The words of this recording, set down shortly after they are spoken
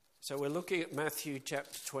So we're looking at Matthew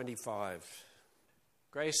chapter 25.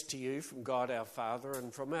 Grace to you from God our Father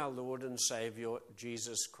and from our Lord and Saviour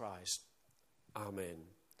Jesus Christ. Amen.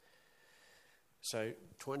 So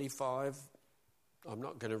 25, I'm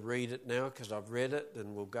not going to read it now because I've read it,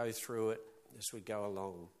 and we'll go through it as we go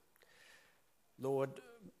along. Lord,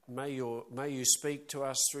 may you speak to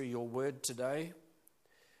us through your word today.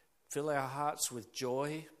 Fill our hearts with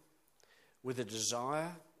joy, with a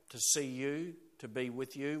desire to see you, to be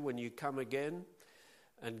with you when you come again,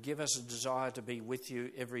 and give us a desire to be with you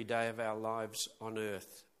every day of our lives on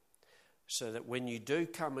earth, so that when you do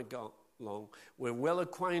come along, we're well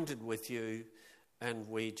acquainted with you and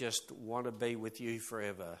we just want to be with you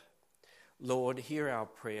forever. Lord, hear our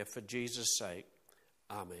prayer for Jesus' sake.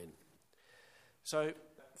 Amen. So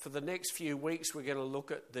for the next few weeks, we're going to look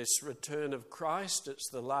at this return of Christ. It's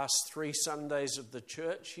the last 3 Sundays of the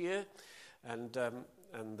church here, and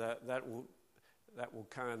that will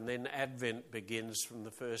come, and then Advent begins from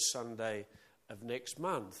the first Sunday of next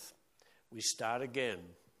month. We start again.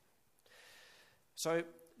 So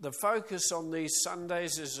the focus on these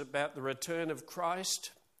Sundays is about the return of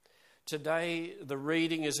Christ. Today the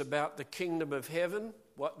reading is about the kingdom of heaven,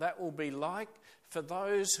 what that will be like for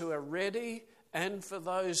those who are ready and for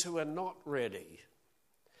those who are not ready.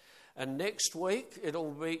 And next week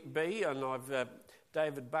it'll be and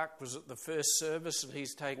David Buck was at the first service and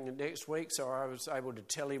he's taking it next week, so I was able to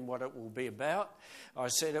tell him what it will be about. I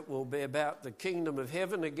said it will be about the kingdom of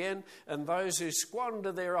heaven again, and those who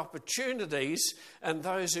squander their opportunities and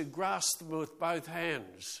those who grasp them with both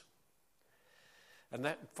hands. And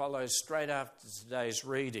that follows straight after today's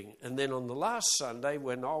reading. And then on the last Sunday,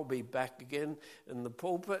 when I'll be back again in the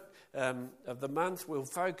pulpit of the month, we'll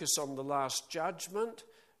focus on the last judgment.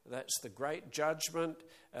 That's the great judgment,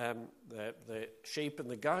 the sheep and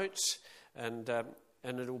the goats, and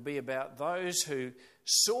it'll be about those who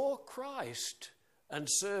saw Christ and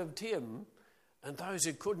served him, and those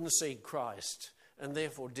who couldn't see Christ and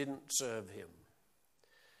therefore didn't serve him.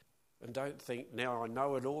 And don't think, now I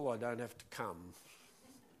know it all, I don't have to come.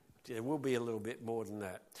 There will be a little bit more than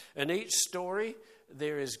that. In each story,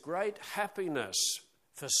 there is great happiness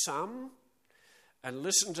for some, and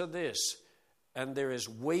listen to this, and there is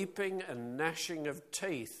weeping and gnashing of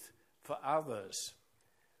teeth for others.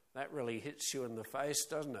 That really hits you in the face,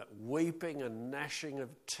 doesn't it? Weeping and gnashing of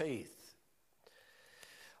teeth.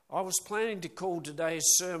 I was planning to call today's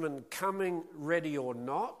sermon Coming Ready or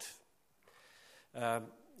Not.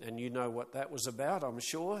 And you know what that was about, I'm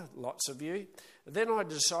sure, lots of you. Then I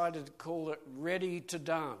decided to call it Ready to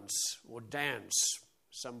Dance, or Dance.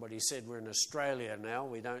 Somebody said we're in Australia now.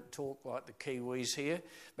 We don't talk like the Kiwis here,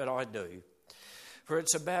 but I do. For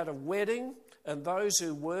it's about a wedding and those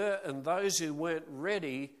who were and those who weren't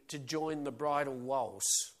ready to join the bridal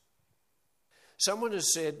waltz. Someone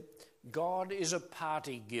has said, God is a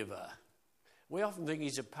party giver. We often think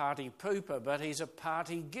he's a party pooper, but he's a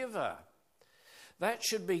party giver. That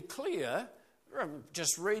should be clear from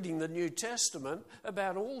just reading the New Testament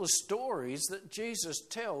about all the stories that Jesus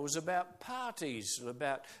tells about parties and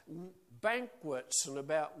about banquets and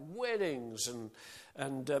about weddings and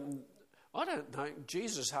I don't know,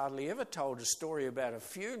 Jesus hardly ever told a story about a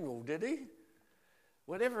funeral, did he?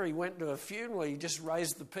 Whenever he went to a funeral, he just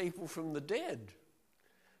raised the people from the dead.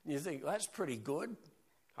 And you think, that's pretty good.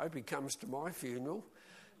 Hope he comes to my funeral.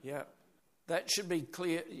 Yeah, that should be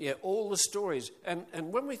clear. Yeah, all the stories. And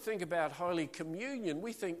when we think about Holy Communion,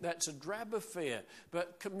 we think that's a drab affair.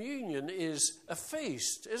 But communion is a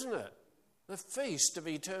feast, isn't it? The feast of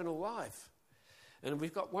eternal life. And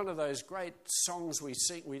we've got one of those great songs we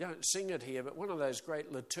sing. We don't sing it here, but one of those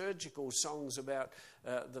great liturgical songs about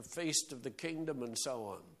the feast of the kingdom and so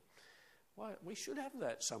on. Well, we should have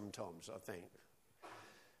that sometimes, I think.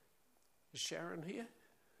 Is Sharon here?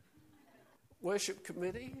 Worship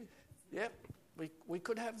committee? Yep, we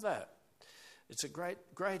could have that. It's a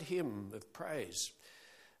great hymn of praise.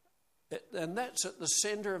 And that's at the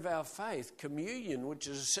centre of our faith. Communion, which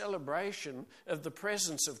is a celebration of the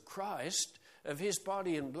presence of Christ, of his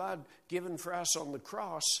body and blood given for us on the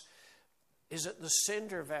cross, is at the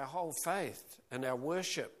centre of our whole faith and our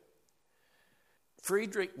worship.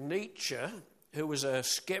 Friedrich Nietzsche, who was a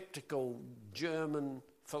sceptical German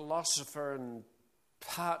philosopher and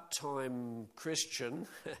part-time Christian,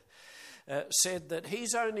 said that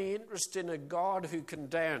he's only interested in a God who can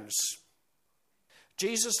dance.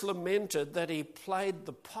 Jesus lamented that he played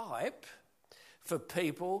the pipe for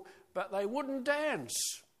people, but they wouldn't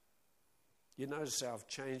dance. You notice how I've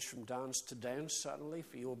changed from dance to dance suddenly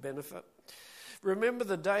for your benefit. Remember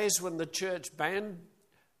the days when the church banned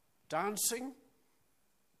dancing?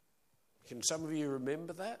 Can some of you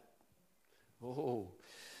remember that? Oh,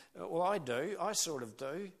 Well, I do. I sort of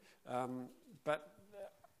do. But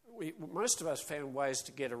most of us found ways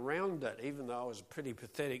to get around it, even though I was a pretty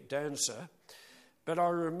pathetic dancer. But I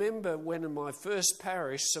remember when in my first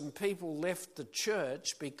parish, some people left the church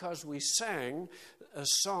because we sang a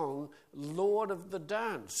song, Lord of the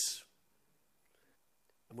Dance.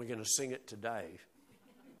 And we're going to sing it today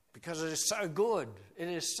because it is so good. It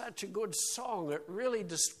is such a good song. It really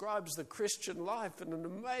describes the Christian life in an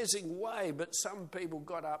amazing way, but some people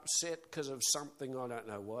got upset because of something, I don't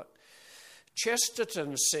know what.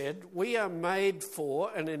 Chesterton said, "We are made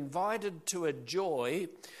for and invited to a joy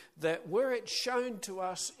that were it shown to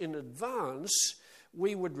us in advance,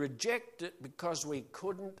 we would reject it because we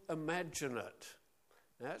couldn't imagine it."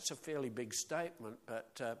 Now, that's a fairly big statement,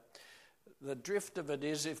 but the drift of it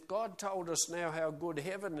is if God told us now how good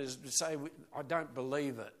heaven is, to say, I don't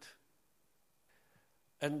believe it.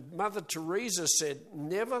 And Mother Teresa said,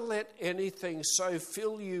 "Never let anything so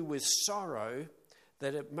fill you with sorrow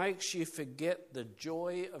that it makes you forget the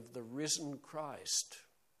joy of the risen Christ."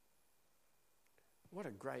 What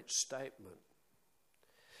a great statement.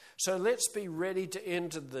 So let's be ready to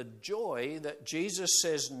enter the joy that Jesus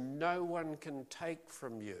says no one can take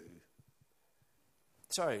from you.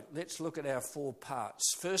 So let's look at our 4 parts.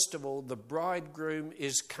 First of all, the bridegroom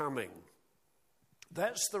is coming.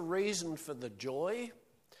 That's the reason for the joy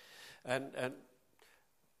and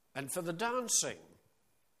for the dancing.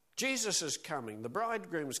 Jesus is coming, the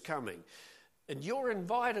bridegroom's coming, and you're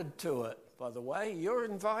invited to it, by the way. You're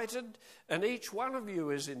invited, and each one of you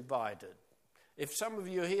is invited. If some of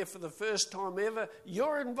you are here for the first time ever,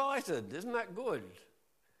 you're invited. Isn't that good?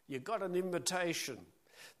 You got an invitation.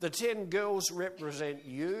 The 10 girls represent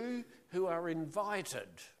you who are invited.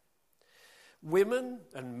 Women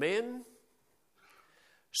and men,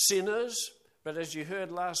 sinners, but as you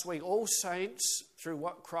heard last week, all saints through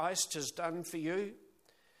what Christ has done for you.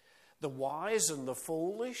 The wise and the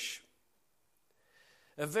foolish.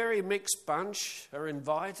 A very mixed bunch are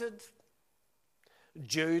invited.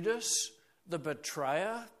 Judas, the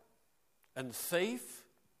betrayer and thief.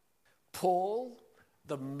 Paul,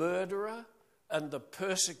 the murderer and the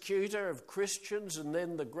persecutor of Christians, and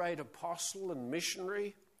then the great apostle and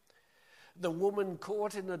missionary. The woman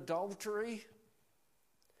caught in adultery.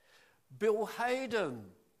 Bill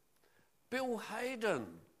Hayden,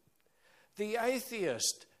 the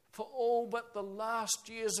atheist, for all but the last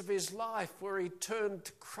years of his life where he turned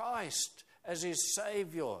to Christ as his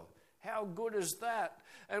Saviour. How good is that?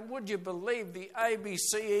 And would you believe the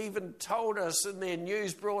ABC even told us in their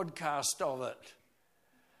news broadcast of it?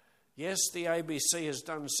 Yes, the ABC has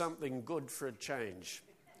done something good for a change.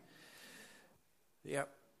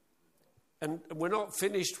 Yep. And we're not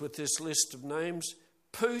finished with this list of names.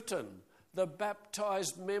 Putin, the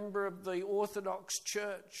baptized member of the Orthodox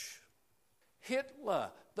Church.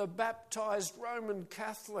 Hitler, the baptized Roman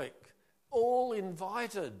Catholic, all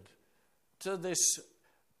invited to this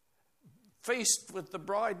feast with the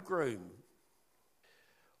bridegroom.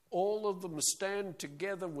 All of them stand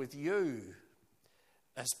together with you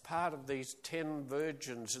as part of these 10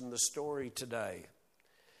 virgins in the story today.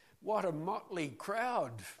 What a motley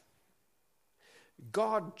crowd.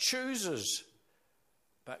 God chooses,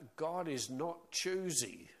 but God is not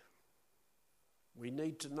choosy. We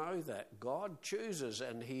need to know that. God chooses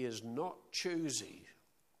and he is not choosy.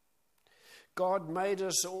 God made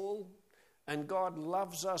us all and God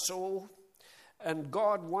loves us all and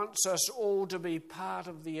God wants us all to be part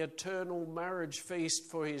of the eternal marriage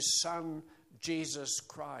feast for his Son, Jesus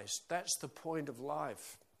Christ. That's the point of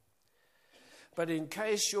life. But in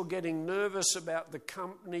case you're getting nervous about the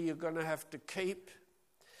company you're going to have to keep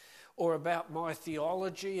or about my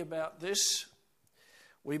theology about this,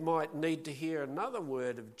 we might need to hear another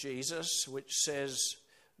word of Jesus which says,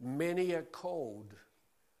 many are called.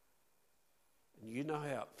 And you know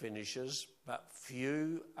how it finishes, but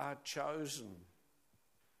few are chosen.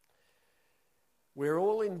 We're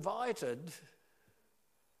all invited,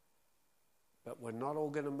 but we're not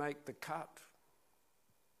all going to make the cut.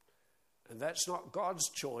 And that's not God's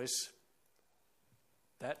choice.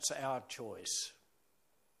 That's our choice.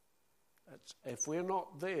 If we're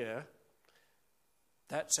not there,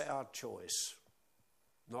 that's our choice,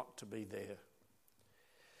 not to be there.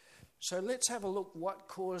 So let's have a look what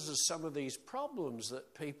causes some of these problems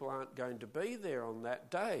that people aren't going to be there on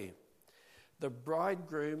that day. The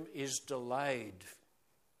bridegroom is delayed.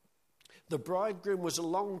 The bridegroom was a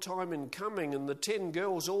long time in coming, and the 10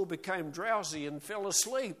 girls all became drowsy and fell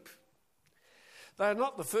asleep. They're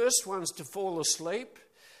not the first ones to fall asleep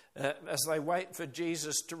as they wait for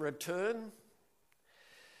Jesus to return.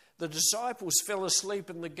 The disciples fell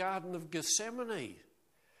asleep in the Garden of Gethsemane.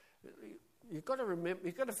 you've got to remember,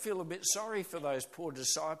 you've got to feel a bit sorry for those poor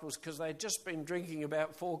disciples, because they'd just been drinking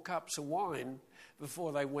about 4 cups of wine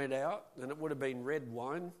before they went out, and it would have been red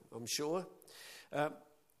wine, I'm sure,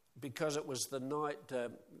 because it was the night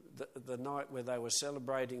the night where they were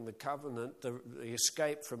celebrating the covenant, the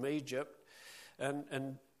escape from Egypt,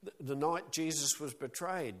 and the night Jesus was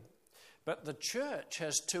betrayed. But the church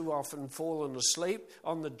has too often fallen asleep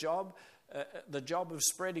on the job of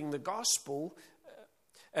spreading the gospel,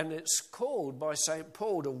 and it's called by St.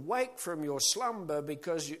 Paul to wake from your slumber,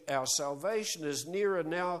 because our salvation is nearer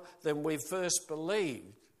now than we first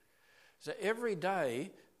believed. So every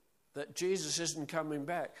day that Jesus isn't coming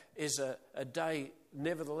back is a day,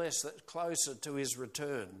 nevertheless, that's closer to his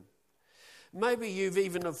return. Maybe you've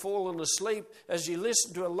even have fallen asleep as you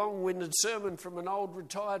listen to a long-winded sermon from an old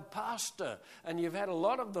retired pastor, and you've had a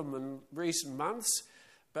lot of them in recent months,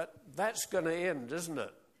 but that's going to end, isn't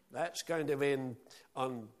it? That's going to end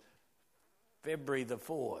on February the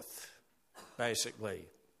 4th, basically.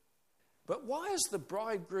 But why is the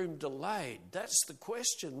bridegroom delayed? That's the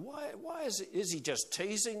question. Why is he just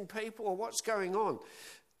teasing people, or what's going on?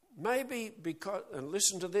 Maybe because, and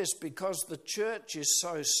listen to this, because the church is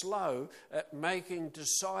so slow at making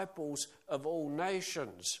disciples of all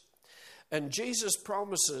nations. And Jesus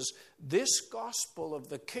promises this gospel of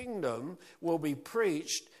the kingdom will be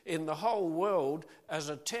preached in the whole world as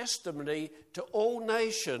a testimony to all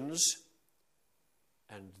nations,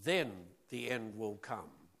 and then the end will come.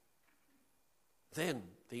 Then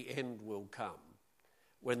the end will come.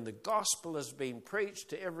 When the gospel has been preached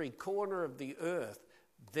to every corner of the earth,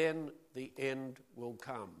 then the end will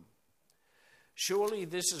come. Surely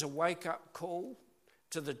this is a wake-up call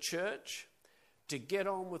to the church to get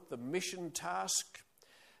on with the mission task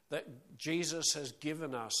that Jesus has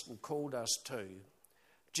given us and called us to.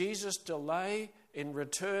 Jesus' delay in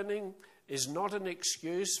returning is not an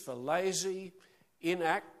excuse for lazy,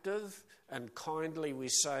 inactive, and kindly we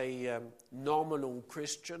say nominal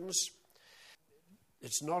Christians.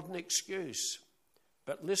 It's not an excuse.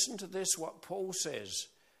 But listen to this, what Paul says.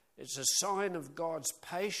 It's a sign of God's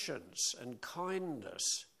patience and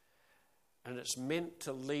kindness, and it's meant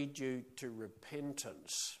to lead you to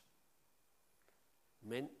repentance.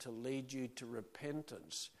 Meant to lead you to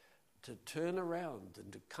repentance, to turn around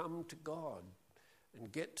and to come to God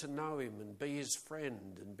and get to know him and be his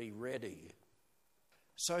friend and be ready.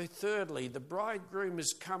 So thirdly, the bridegroom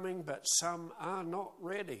is coming, but some are not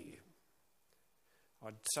ready.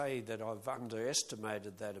 I'd say that I've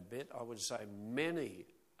underestimated that a bit. I would say many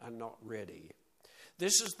are not ready.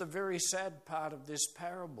 This is the very sad part of this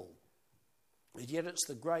parable. And yet it's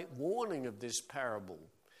the great warning of this parable.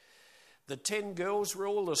 The 10 girls were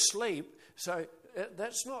all asleep, so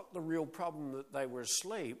that's not the real problem that they were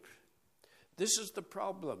asleep. This is the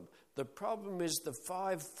problem. The problem is the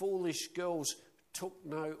 5 foolish girls took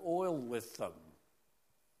no oil with them.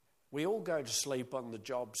 We all go to sleep on the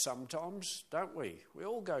job sometimes, don't we? We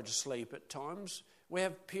all go to sleep at times. We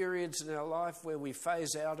have periods in our life where we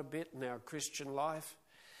phase out a bit in our Christian life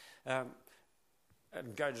and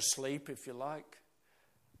go to sleep, if you like.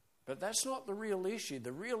 But that's not the real issue.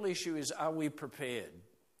 The real issue is, are we prepared?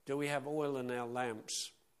 Do we have oil in our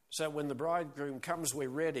lamps? So when the bridegroom comes, we're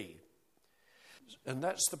ready. And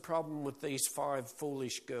that's the problem with these 5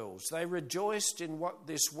 foolish girls. They rejoiced in what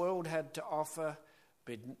this world had to offer,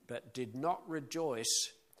 but did not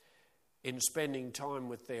rejoice in spending time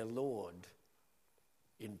with their Lord,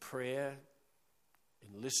 in prayer,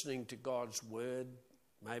 in listening to God's word,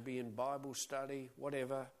 maybe in Bible study,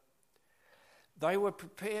 whatever. They were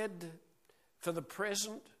prepared for the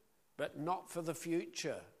present, but not for the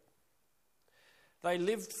future. They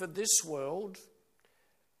lived for this world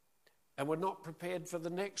and were not prepared for the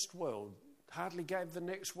next world, hardly gave the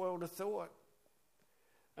next world a thought.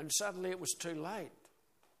 And suddenly it was too late.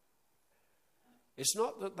 It's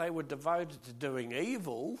not that they were devoted to doing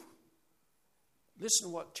evil. Listen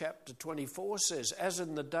to what chapter 24 says. As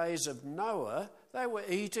in the days of Noah, they were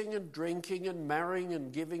eating and drinking and marrying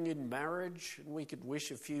and giving in marriage. And we could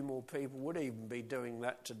wish a few more people would even be doing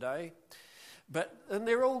that today. And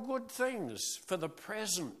they're all good things for the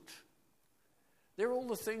present. They're all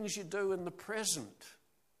the things you do in the present.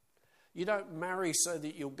 You don't marry so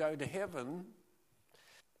that you'll go to heaven.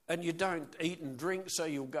 And you don't eat and drink so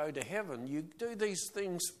you'll go to heaven. You do these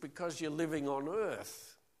things because you're living on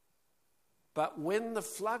earth. But when the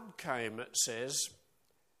flood came, it says,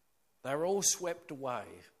 they were all swept away.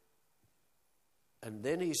 And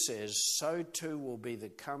then he says, so too will be the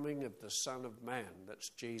coming of the Son of Man. That's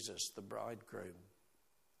Jesus, the bridegroom.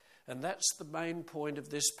 And that's the main point of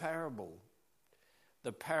this parable.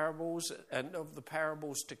 The parables and of the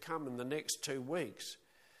parables to come in the next 2 weeks.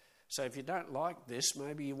 So if you don't like this,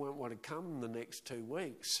 maybe you won't want to come in the next 2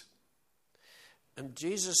 weeks. And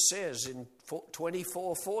Jesus says in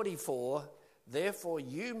 24:44, therefore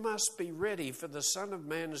you must be ready, for the Son of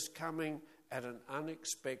Man is coming at an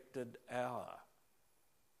unexpected hour.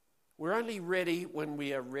 We're only ready when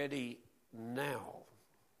we are ready now.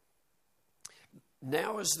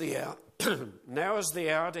 Now is the hour. Now is the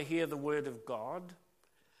hour to hear the word of God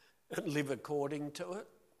and live according to it.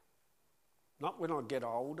 Not when I get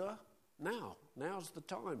older. Now. Now's the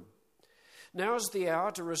time. Now is the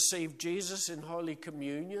hour to receive Jesus in Holy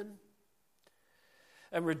Communion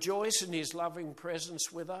and rejoice in his loving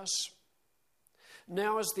presence with us.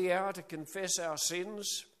 Now is the hour to confess our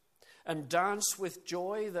sins and dance with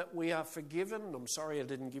joy that we are forgiven. I'm sorry I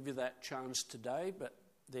didn't give you that chance today, but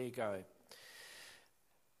there you go.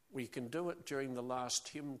 We can do it during the last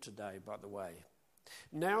hymn today, by the way.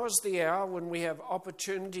 Now is the hour when we have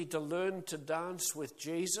opportunity to learn to dance with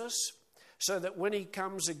Jesus, so that when he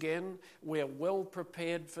comes again, we are well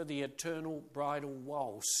prepared for the eternal bridal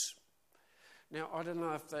waltz. Now, I don't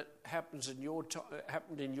know if that happens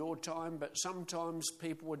happened in your time, but sometimes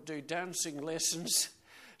people would do dancing lessons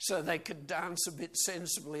so they could dance a bit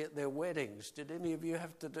sensibly at their weddings. Did any of you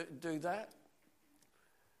have to do that?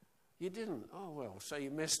 You didn't? Oh, well, so you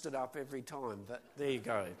messed it up every time. But there you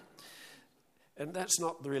go. And that's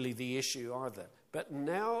not really the issue either. But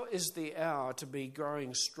now is the hour to be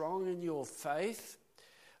growing strong in your faith,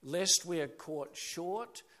 lest we are caught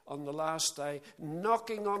short on the last day,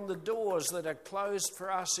 knocking on the doors that are closed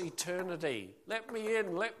for us eternity. Let me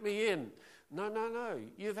in, let me in. No.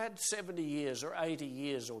 You've had 70 years or 80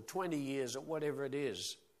 years or 20 years or whatever it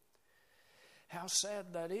is. How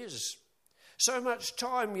sad that is. So much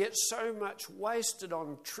time, yet so much wasted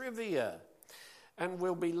on trivia. And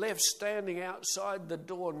we'll be left standing outside the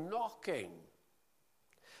door knocking.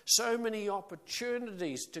 So many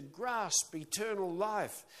opportunities to grasp eternal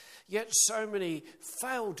life, yet so many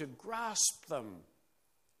fail to grasp them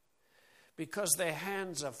because their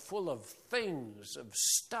hands are full of things, of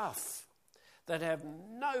stuff that have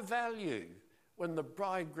no value when the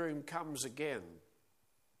bridegroom comes again.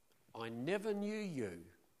 I never knew you,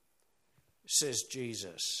 says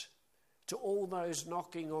Jesus, to all those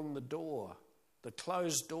knocking on the door, the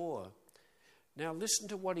closed door. Now listen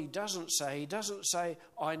to what he doesn't say. He doesn't say,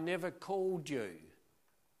 I never called you.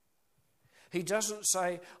 He doesn't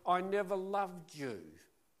say, I never loved you.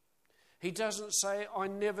 He doesn't say, I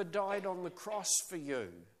never died on the cross for you.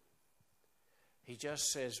 He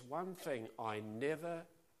just says one thing, I never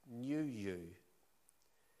knew you.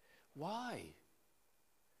 Why?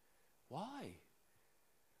 Why?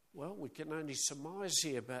 Well, we can only surmise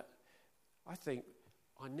here, but I think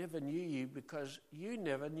I never knew you because you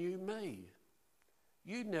never knew me.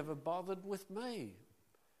 You never bothered with me.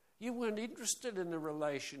 You weren't interested in a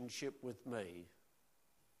relationship with me.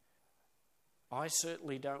 I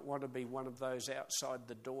certainly don't want to be one of those outside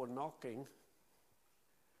the door knocking,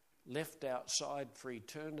 left outside for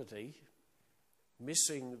eternity,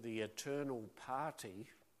 missing the eternal party.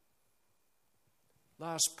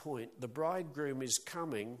 Last point, the bridegroom is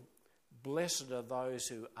coming. Blessed are those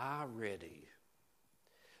who are ready.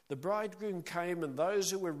 The bridegroom came, and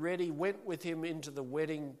those who were ready went with him into the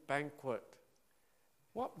wedding banquet.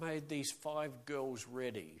 What made these 5 girls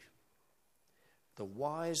ready? The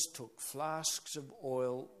wise took flasks of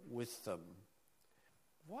oil with them.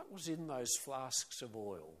 What was in those flasks of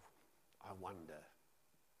oil, I wonder?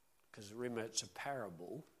 Because remember, it's a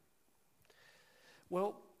parable.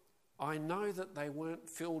 Well, I know that they weren't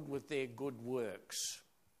filled with their good works,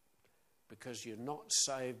 because you're not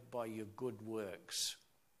saved by your good works.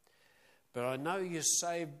 But I know you're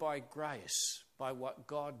saved by grace, by what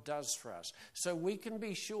God does for us. So we can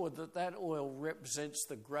be sure that that oil represents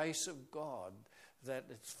the grace of God, that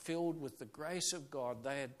it's filled with the grace of God.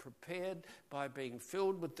 They had prepared by being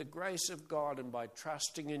filled with the grace of God and by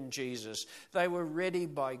trusting in Jesus. They were ready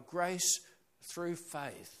by grace through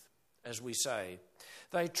faith, as we say.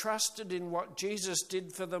 They trusted in what Jesus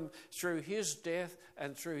did for them through his death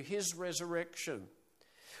and through his resurrection.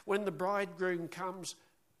 When the bridegroom comes,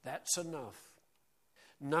 that's enough.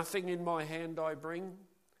 Nothing in my hand I bring,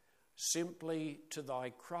 simply to thy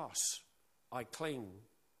cross I cling.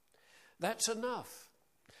 That's enough.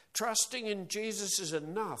 Trusting in Jesus is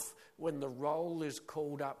enough when the roll is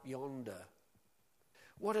called up yonder.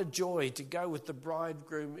 What a joy to go with the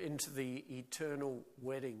bridegroom into the eternal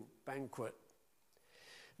wedding banquet.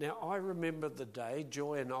 Now, I remember the day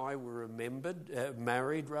Joy and I were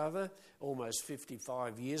married, almost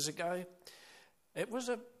 55 years ago. It was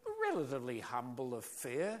a relatively humble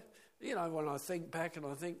affair. You know, when I think back and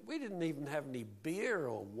I think we didn't even have any beer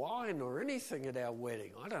or wine or anything at our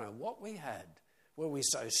wedding. I don't know what we had. Were we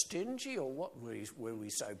so stingy or what? Were we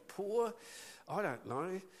so poor? I don't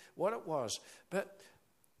know what it was. But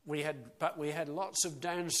we had lots of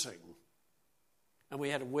dancing, and we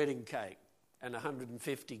had a wedding cake and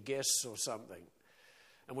 150 guests or something.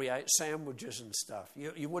 And we ate sandwiches and stuff.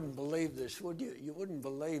 You wouldn't believe this, would you? You wouldn't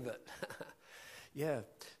believe it. Yeah.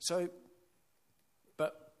 So,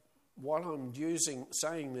 but what I'm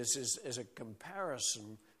saying this is as a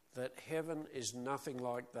comparison that heaven is nothing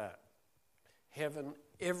like that. Heaven,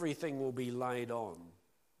 everything will be laid on.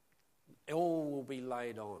 All will be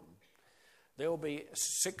laid on. There will be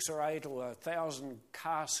 6 or 8 or 1,000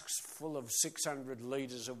 casks full of 600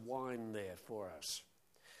 litres of wine there for us,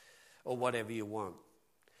 or whatever you want.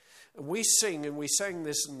 We sing, and we sang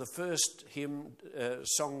this in the first hymn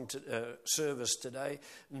service today.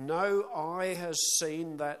 No eye has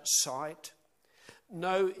seen that sight,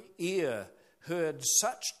 no ear heard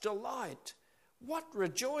such delight. What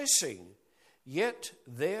rejoicing! Yet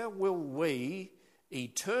there will we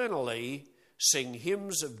eternally sing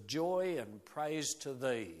hymns of joy and praise to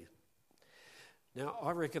thee. Now,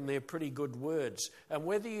 I reckon they're pretty good words. And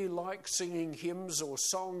whether you like singing hymns or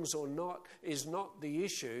songs or not is not the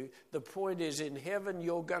issue. The point is, in heaven,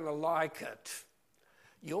 you're going to like it.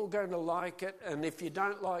 You're going to like it. And if you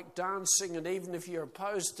don't like dancing, and even if you're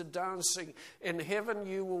opposed to dancing, in heaven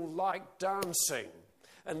you will like dancing.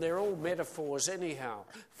 And they're all metaphors anyhow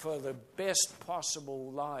for the best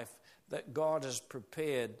possible life that God has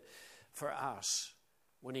prepared for us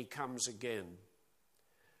when he comes again.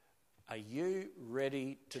 Are you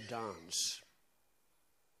ready to dance?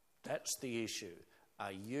 That's the issue.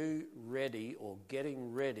 Are you ready or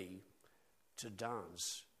getting ready to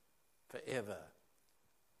dance forever?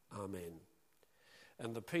 Amen.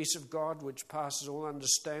 And the peace of God, which passes all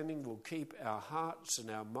understanding, will keep our hearts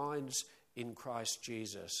and our minds in Christ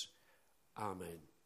Jesus. Amen.